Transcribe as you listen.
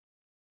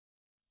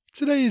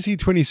Today is the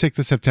 26th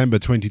of September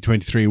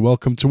 2023.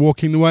 Welcome to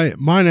Walking the Way.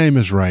 My name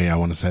is Ray. I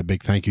want to say a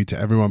big thank you to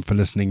everyone for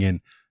listening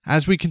in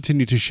as we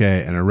continue to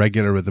share in a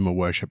regular rhythm of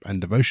worship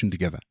and devotion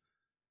together.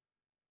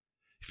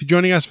 If you're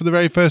joining us for the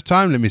very first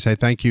time, let me say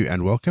thank you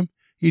and welcome.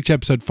 Each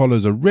episode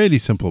follows a really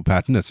simple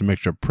pattern. It's a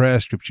mixture of prayer,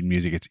 scripture, and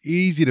music. It's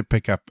easy to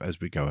pick up as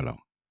we go along.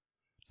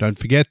 Don't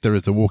forget there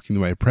is the Walking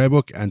the Way prayer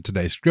book and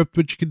today's script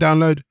which you can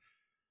download.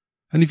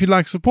 And if you'd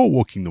like to support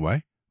Walking the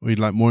Way, or you'd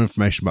like more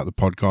information about the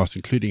podcast,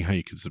 including how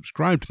you can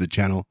subscribe to the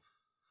channel,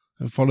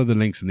 then follow the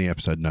links in the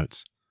episode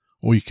notes.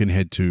 Or you can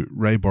head to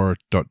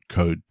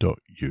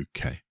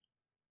rayborrett.co.uk.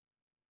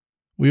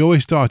 We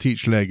always start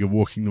each leg of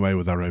Walking the Way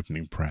with our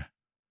opening prayer.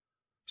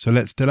 So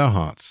let's still our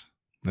hearts.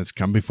 Let's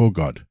come before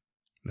God.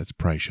 Let's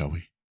pray, shall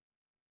we?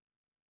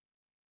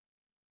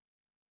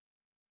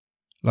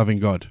 Loving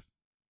God,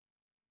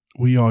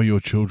 we are your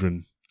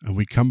children, and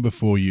we come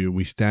before you and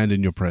we stand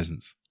in your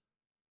presence.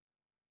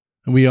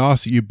 And we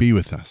ask that you be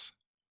with us.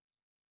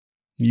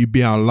 You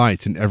be our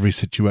light in every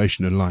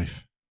situation in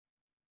life.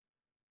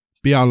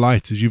 Be our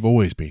light as you've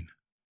always been.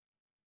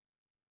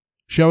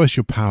 Show us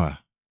your power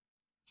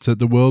so that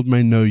the world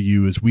may know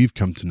you as we've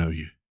come to know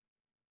you.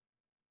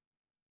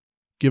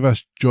 Give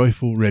us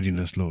joyful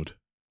readiness, Lord,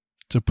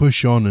 to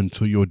push on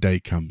until your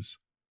day comes.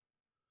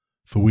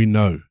 For we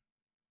know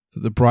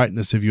that the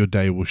brightness of your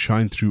day will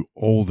shine through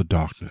all the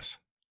darkness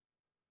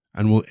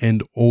and will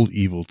end all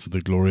evil to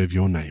the glory of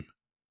your name.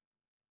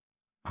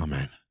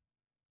 Amen.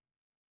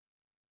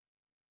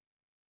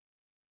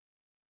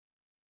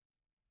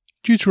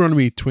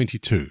 Deuteronomy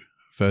 22,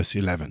 verse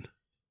 11.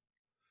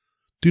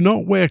 Do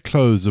not wear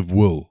clothes of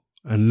wool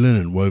and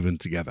linen woven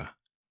together.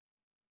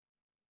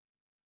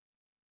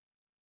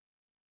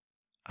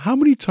 How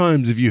many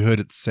times have you heard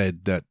it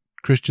said that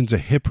Christians are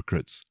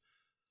hypocrites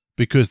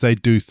because they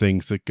do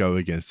things that go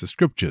against the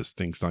scriptures,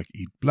 things like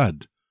eat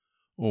blood?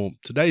 Or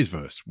today's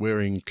verse,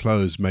 wearing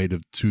clothes made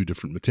of two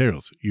different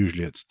materials.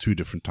 Usually it's two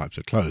different types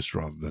of clothes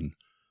rather than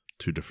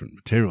two different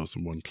materials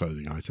in one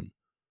clothing item.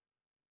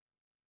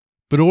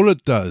 But all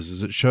it does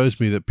is it shows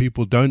me that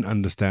people don't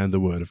understand the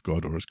word of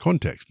God or its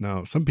context.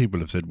 Now, some people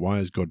have said, why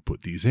has God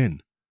put these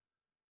in?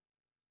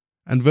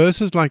 And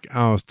verses like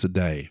ours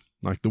today,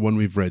 like the one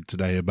we've read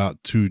today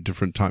about two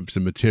different types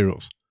of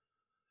materials,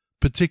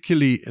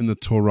 particularly in the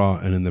Torah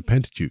and in the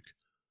Pentateuch,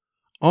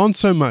 aren't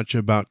so much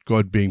about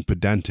God being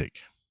pedantic,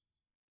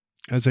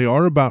 as they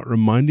are about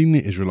reminding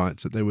the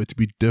Israelites that they were to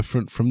be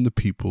different from the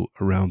people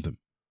around them.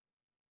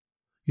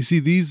 You see,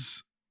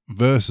 these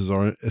verses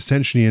are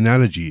essentially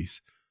analogies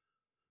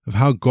of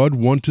how God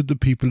wanted the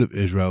people of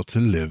Israel to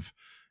live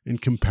in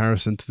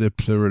comparison to their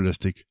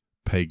pluralistic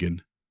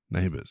pagan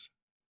neighbors.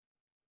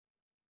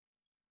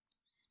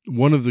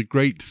 One of the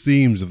great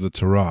themes of the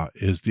Torah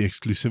is the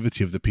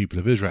exclusivity of the people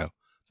of Israel.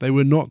 They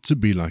were not to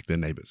be like their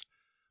neighbors.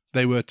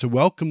 They were to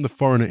welcome the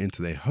foreigner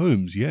into their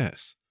homes,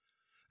 yes,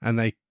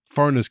 and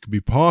foreigners could be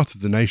part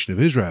of the nation of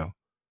Israel,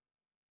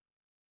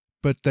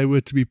 but they were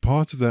to be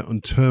part of that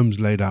on terms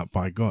laid out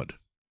by God.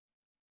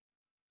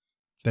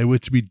 They were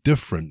to be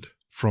different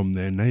from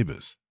their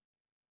neighbors.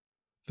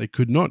 They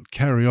could not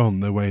carry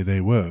on the way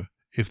they were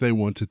if they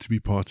wanted to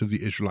be part of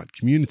the Israelite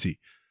community.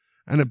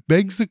 And it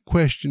begs the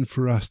question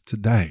for us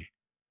today: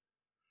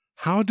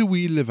 how do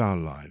we live our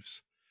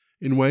lives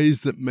in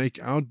ways that make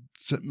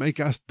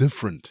us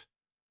different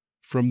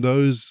from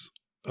those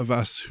of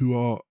us who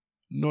are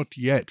not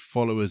yet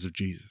followers of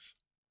Jesus?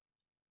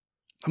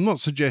 I'm not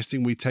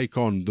suggesting we take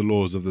on the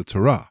laws of the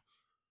Torah.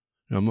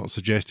 I'm not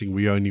suggesting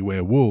we only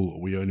wear wool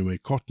or we only wear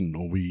cotton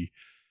or we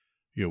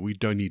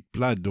don't eat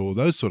blood or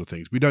those sort of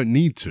things. We don't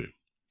need to.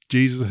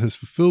 Jesus has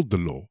fulfilled the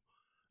law,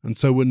 and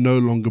so we're no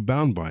longer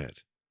bound by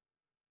it.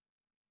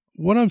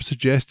 What I'm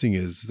suggesting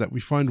is that we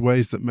find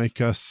ways that make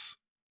us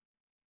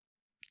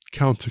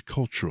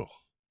countercultural,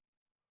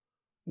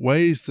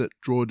 ways that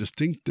draw a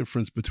distinct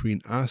difference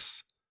between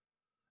us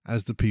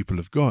as the people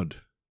of God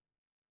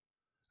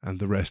and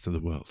the rest of the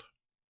world.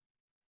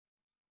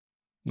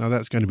 Now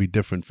that's going to be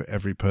different for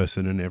every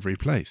person in every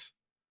place.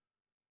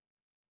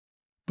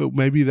 But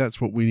maybe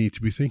that's what we need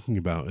to be thinking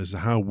about, is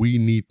how we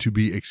need to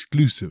be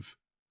exclusive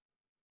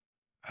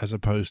as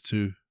opposed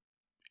to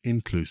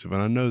inclusive.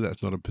 And I know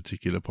that's not a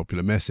particular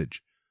popular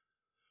message,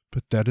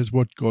 but that is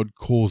what God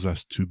calls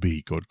us to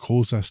be. God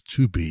calls us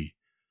to be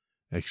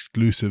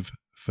exclusive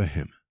for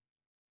Him.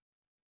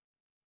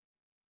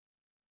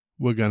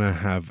 We're going to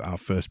have our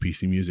first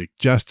piece of music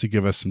just to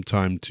give us some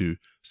time to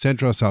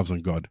center ourselves on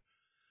God.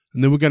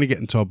 And then we're going to get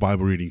into our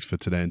Bible readings for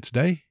today. And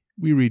today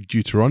we read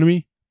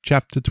Deuteronomy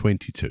chapter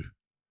 22.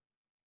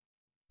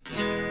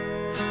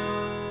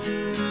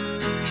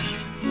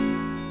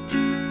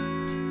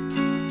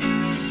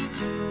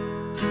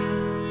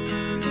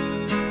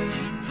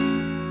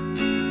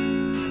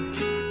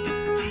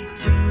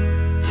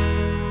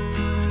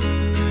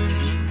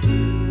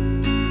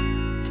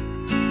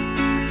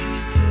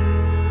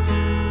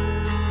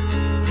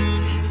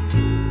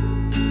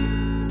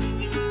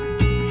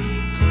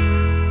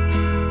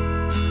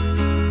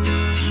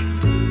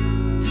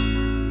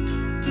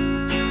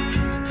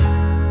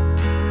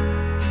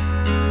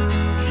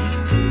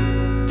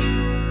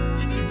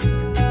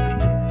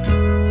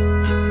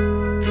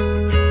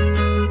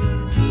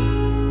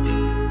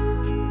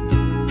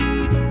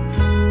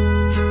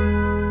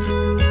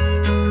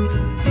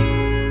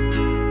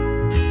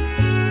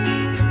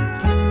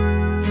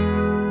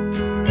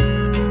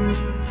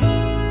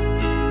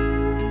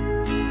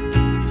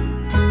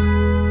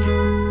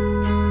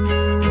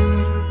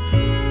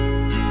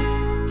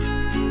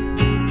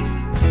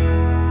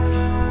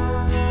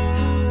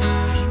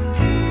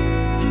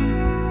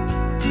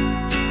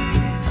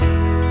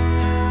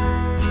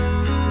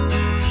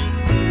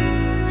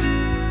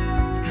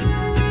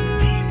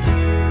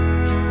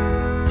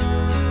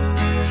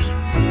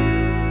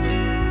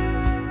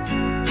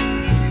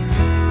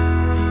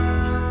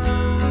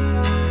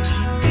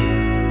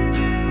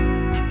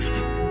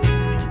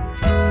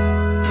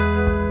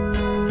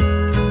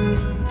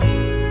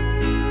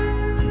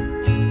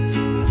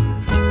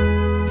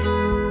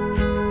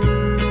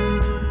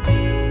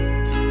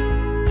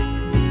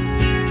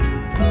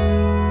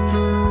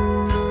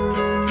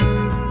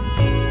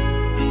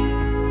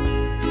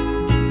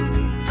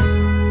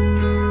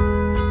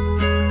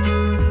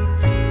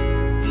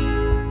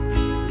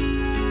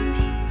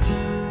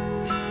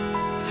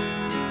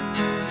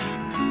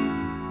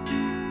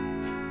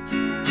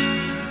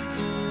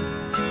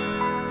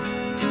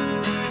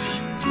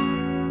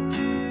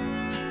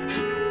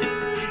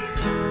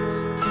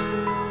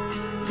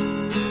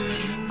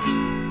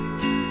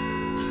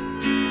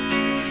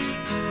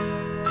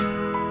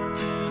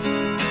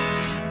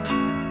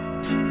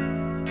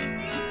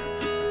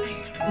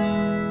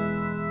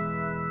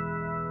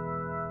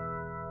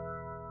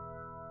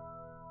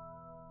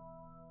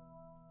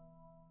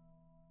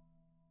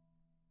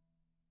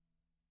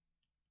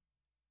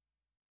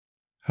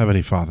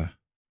 Heavenly Father,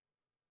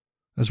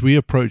 as we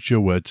approach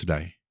your word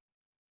today,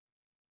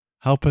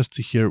 help us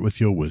to hear it with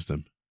your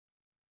wisdom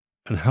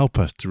and help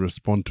us to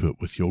respond to it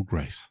with your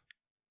grace.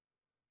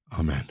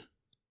 Amen.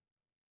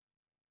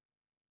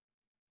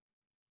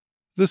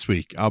 This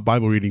week, our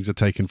Bible readings are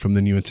taken from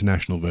the New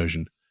International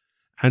Version,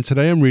 and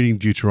today I'm reading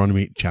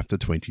Deuteronomy chapter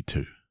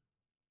 22.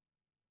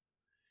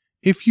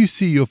 If you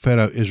see your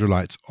fellow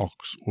Israelites'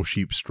 ox or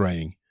sheep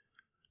straying,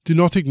 do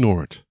not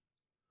ignore it,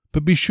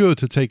 but be sure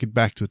to take it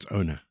back to its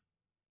owner.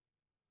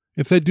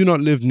 If they do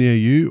not live near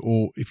you,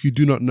 or if you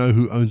do not know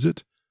who owns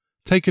it,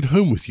 take it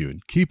home with you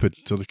and keep it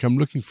till they come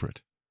looking for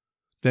it.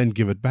 Then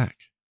give it back.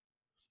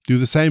 Do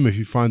the same if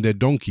you find their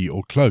donkey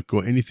or cloak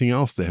or anything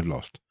else they have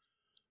lost.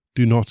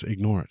 Do not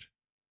ignore it.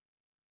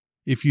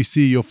 If you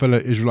see your fellow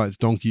Israelites'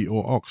 donkey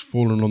or ox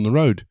fallen on the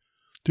road,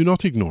 do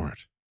not ignore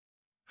it.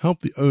 Help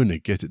the owner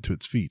get it to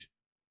its feet.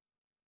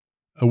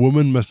 A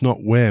woman must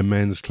not wear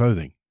man's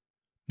clothing,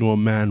 nor a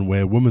man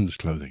wear woman's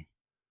clothing,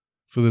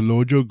 for the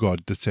Lord your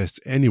God detests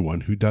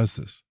anyone who does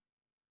this.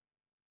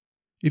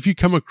 If you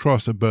come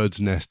across a bird's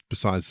nest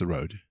beside the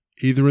road,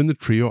 either in the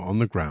tree or on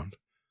the ground,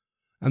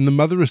 and the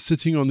mother is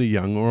sitting on the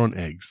young or on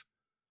eggs,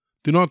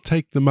 do not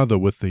take the mother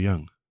with the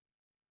young.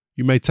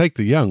 You may take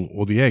the young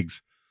or the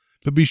eggs,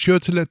 but be sure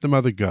to let the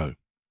mother go,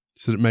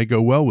 so that it may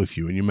go well with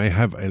you and you may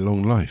have a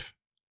long life.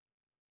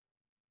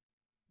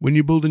 When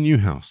you build a new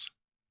house,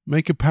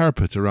 make a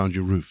parapet around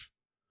your roof,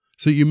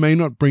 so that you may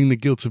not bring the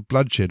guilt of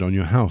bloodshed on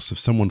your house if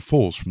someone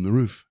falls from the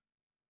roof.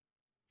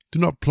 Do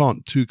not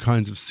plant two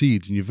kinds of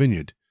seeds in your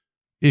vineyard.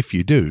 If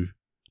you do,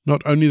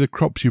 not only the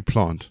crops you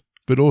plant,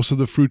 but also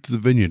the fruit of the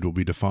vineyard will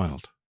be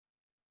defiled.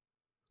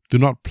 Do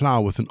not plough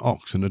with an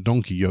ox and a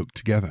donkey yoked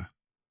together.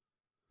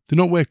 Do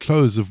not wear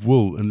clothes of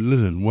wool and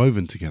linen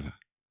woven together.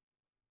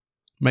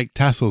 Make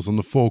tassels on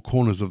the four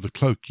corners of the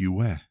cloak you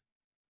wear.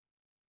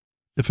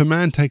 If a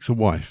man takes a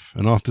wife,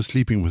 and after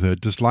sleeping with her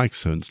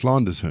dislikes her and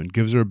slanders her and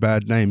gives her a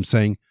bad name,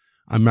 saying,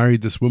 I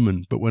married this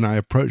woman, but when I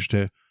approached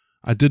her,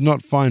 I did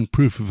not find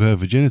proof of her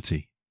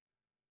virginity,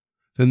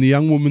 then the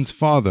young woman's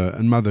father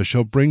and mother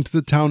shall bring to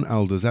the town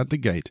elders at the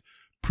gate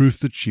proof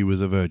that she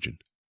was a virgin.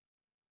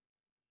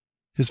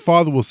 His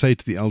father will say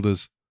to the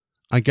elders,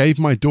 I gave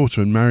my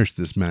daughter in marriage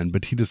to this man,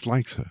 but he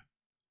dislikes her.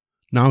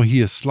 Now he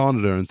has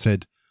slandered her and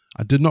said,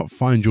 I did not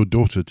find your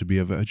daughter to be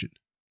a virgin.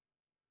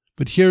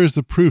 But here is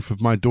the proof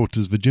of my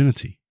daughter's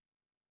virginity.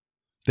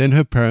 Then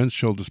her parents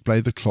shall display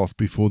the cloth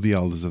before the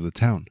elders of the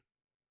town,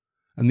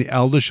 and the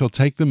elders shall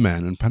take the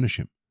man and punish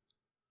him.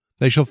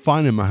 They shall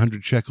fine him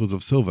 100 shekels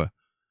of silver,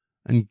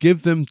 and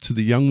give them to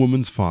the young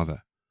woman's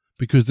father,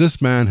 because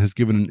this man has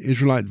given an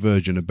Israelite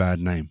virgin a bad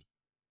name.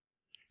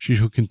 She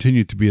shall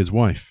continue to be his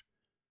wife.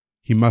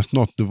 He must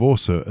not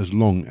divorce her as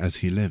long as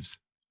he lives.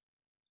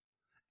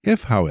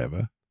 If,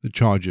 however, the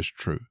charge is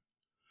true,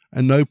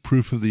 and no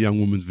proof of the young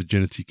woman's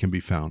virginity can be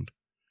found,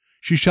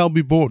 she shall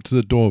be brought to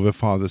the door of her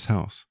father's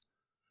house,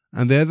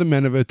 and there the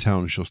men of her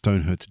town shall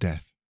stone her to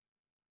death.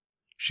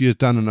 She has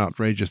done an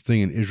outrageous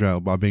thing in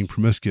Israel by being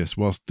promiscuous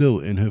while still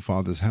in her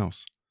father's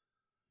house.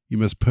 You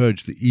must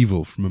purge the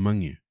evil from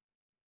among you.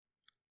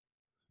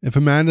 If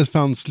a man is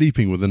found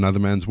sleeping with another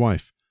man's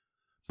wife,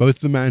 both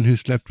the man who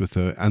slept with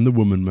her and the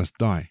woman must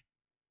die.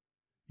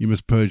 You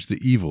must purge the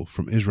evil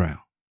from Israel.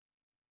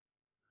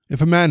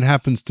 If a man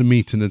happens to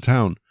meet in a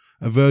town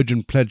a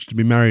virgin pledged to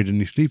be married and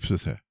he sleeps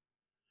with her,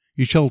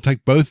 you shall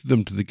take both of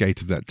them to the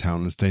gate of that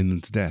town and stone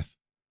them to death.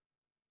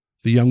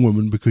 The young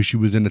woman because she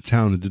was in a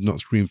town and did not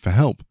scream for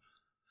help,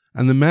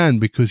 and the man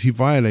because he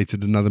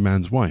violated another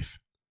man's wife.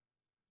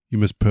 You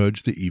must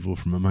purge the evil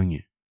from among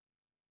you.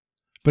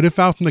 But if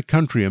out in the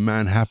country a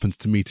man happens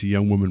to meet a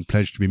young woman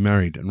pledged to be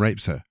married and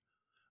rapes her,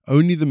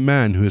 only the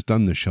man who has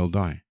done this shall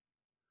die.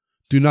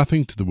 Do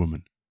nothing to the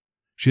woman.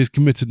 She has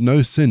committed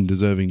no sin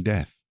deserving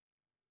death.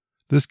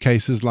 This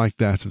case is like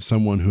that of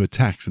someone who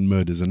attacks and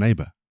murders a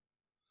neighbor.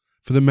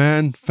 For the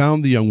man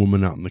found the young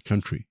woman out in the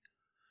country,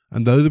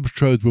 and though the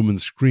betrothed woman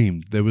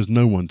screamed, there was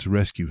no one to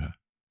rescue her.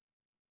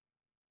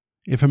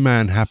 If a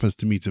man happens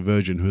to meet a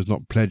virgin who has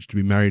not pledged to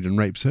be married and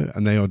rapes her,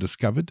 and they are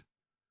discovered,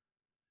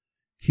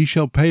 he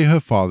shall pay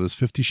her fathers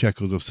 50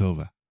 shekels of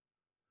silver.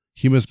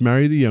 He must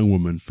marry the young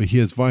woman, for he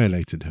has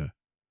violated her.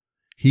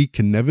 He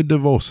can never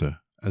divorce her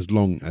as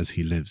long as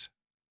he lives.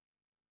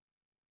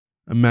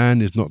 A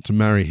man is not to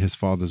marry his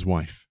father's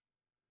wife.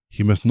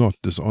 He must not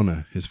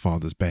dishonor his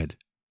father's bed.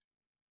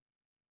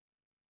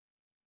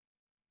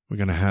 We're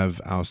going to have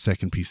our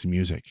second piece of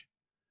music,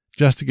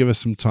 just to give us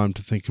some time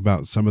to think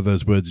about some of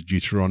those words of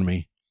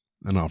Deuteronomy.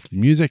 And after the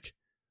music,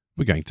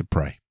 we're going to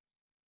pray.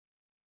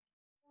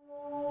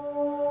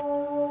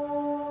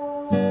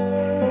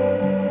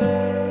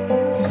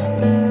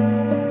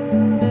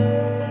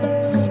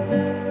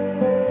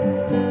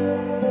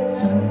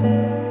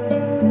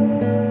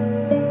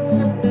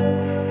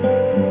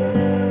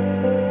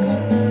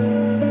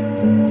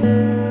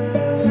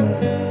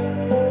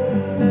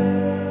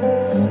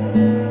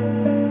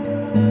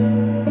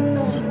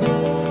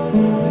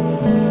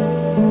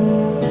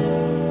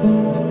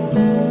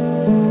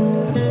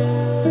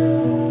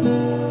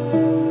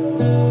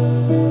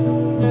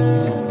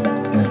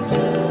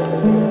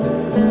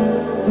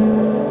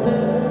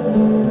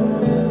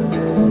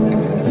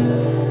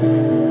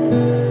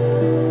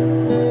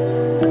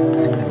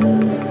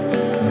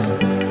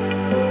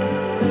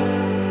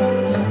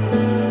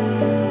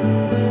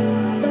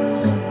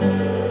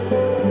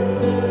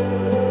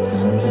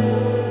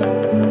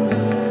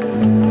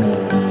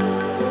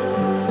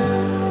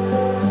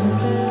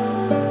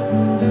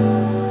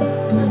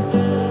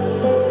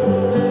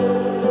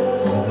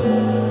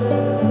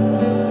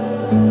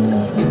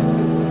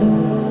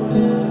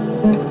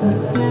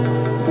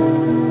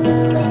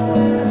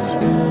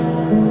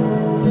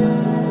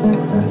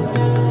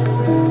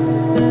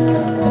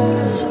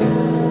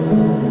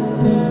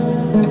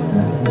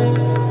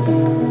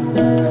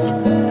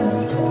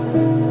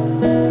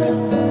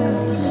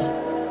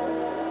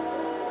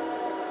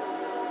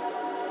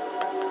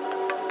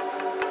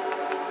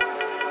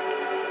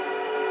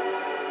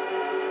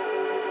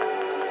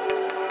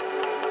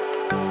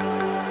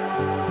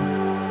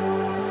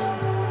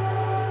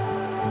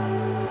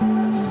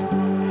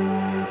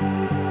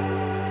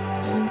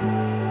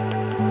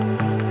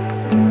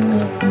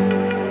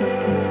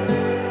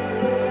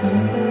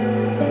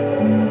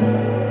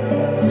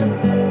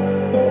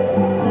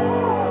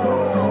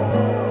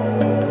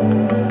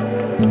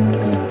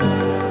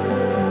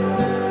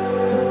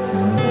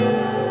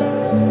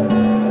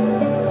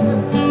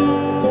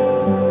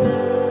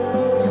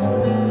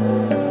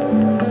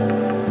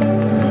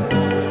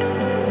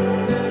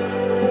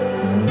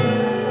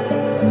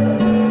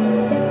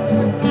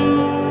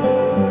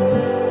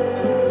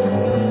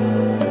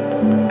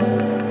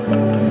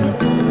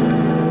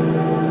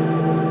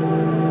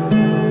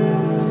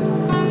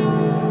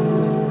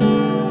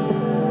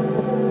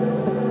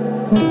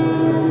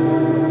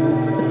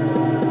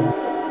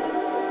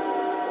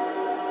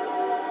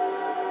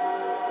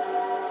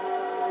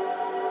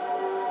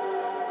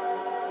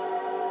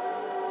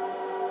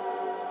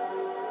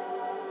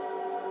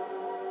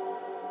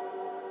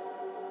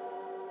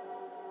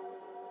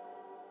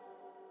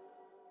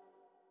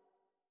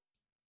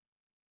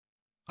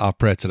 Our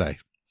prayer today,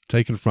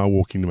 taken from our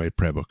Walking the Way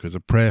prayer book, is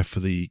a prayer for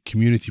the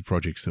community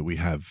projects that we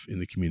have in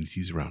the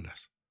communities around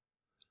us.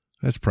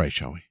 Let's pray,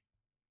 shall we?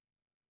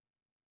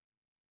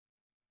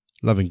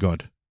 Loving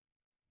God,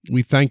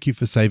 we thank you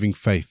for saving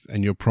faith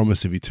and your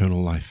promise of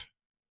eternal life.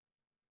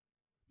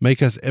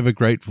 Make us ever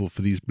grateful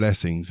for these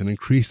blessings and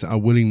increase our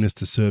willingness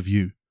to serve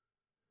you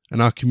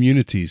and our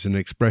communities an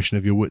expression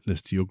of your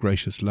witness to your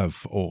gracious love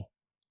for all.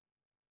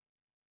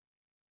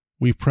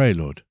 We pray,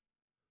 Lord,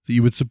 that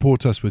you would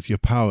support us with your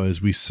power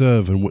as we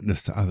serve and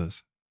witness to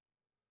others.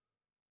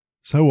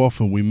 So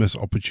often we miss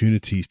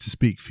opportunities to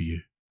speak for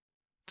you,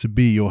 to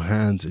be your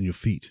hands and your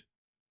feet.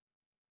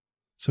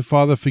 So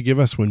Father, forgive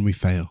us when we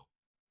fail.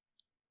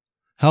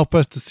 Help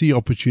us to see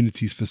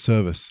opportunities for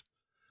service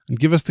and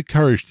give us the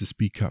courage to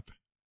speak up.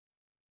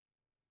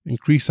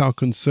 Increase our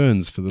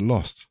concerns for the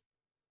lost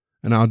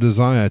and our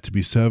desire to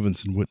be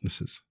servants and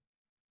witnesses.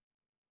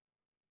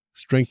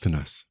 Strengthen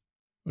us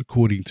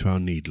according to our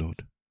need,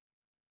 Lord.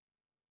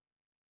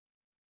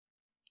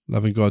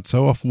 Loving God,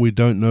 so often we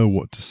don't know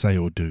what to say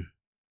or do,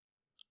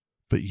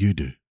 but you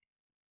do.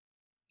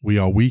 We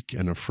are weak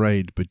and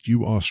afraid, but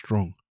you are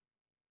strong.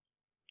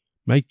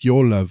 Make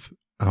your love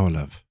our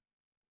love,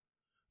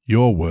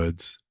 your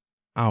words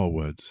our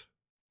words,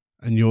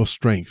 and your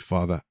strength,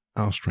 Father,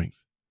 our strength.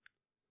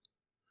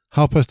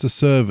 Help us to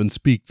serve and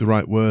speak the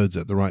right words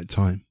at the right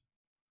time,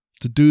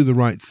 to do the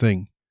right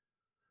thing,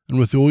 and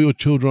with all your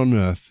children on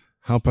earth,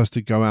 help us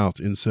to go out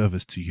in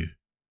service to you.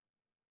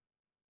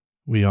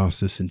 We ask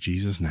this in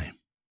Jesus' name.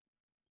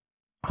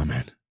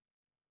 Amen.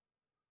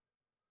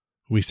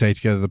 We say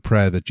together the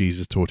prayer that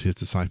Jesus taught his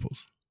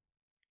disciples.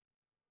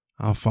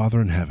 Our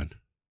Father in heaven,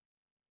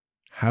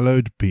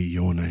 hallowed be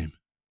your name.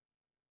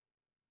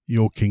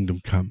 Your kingdom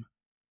come.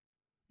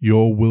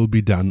 Your will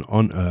be done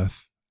on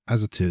earth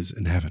as it is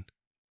in heaven.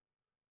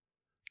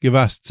 Give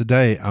us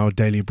today our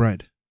daily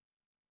bread.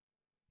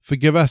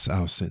 Forgive us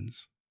our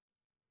sins,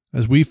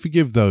 as we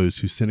forgive those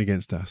who sin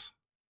against us.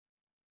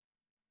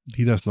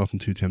 Lead us not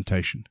into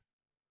temptation,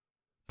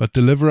 but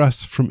deliver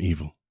us from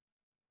evil.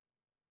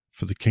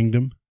 For the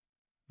kingdom,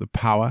 the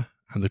power,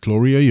 and the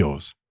glory are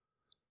yours,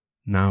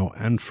 now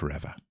and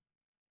forever.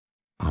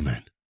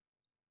 Amen.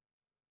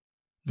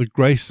 The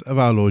grace of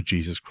our Lord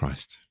Jesus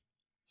Christ,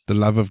 the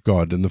love of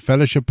God, and the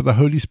fellowship of the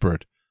Holy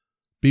Spirit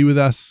be with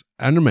us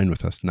and remain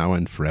with us now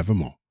and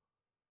forevermore.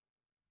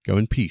 Go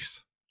in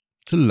peace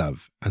to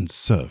love and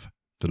serve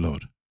the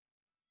Lord.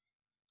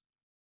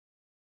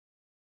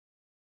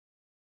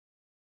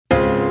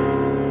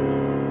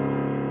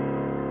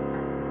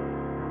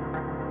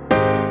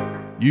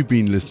 You've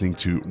been listening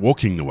to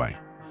Walking the Way.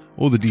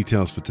 All the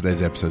details for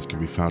today's episodes can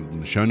be found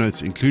in the show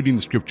notes, including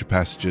the scripture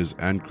passages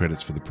and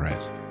credits for the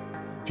prayers.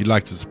 If you'd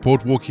like to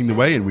support Walking the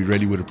Way, and we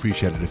really would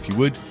appreciate it if you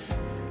would,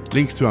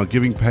 links to our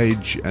giving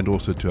page and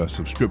also to our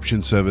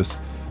subscription service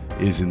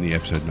is in the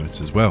episode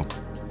notes as well.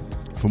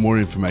 For more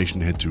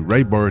information, head to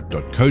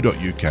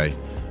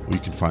rayborrett.co.uk, or you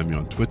can find me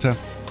on Twitter,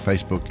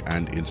 Facebook,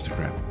 and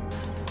Instagram.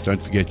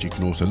 Don't forget you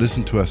can also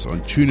listen to us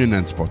on TuneIn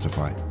and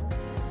Spotify.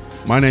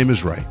 My name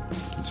is Ray.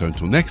 And so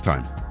until next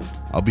time,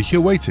 I'll be here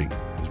waiting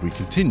as we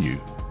continue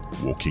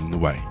walking the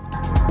way.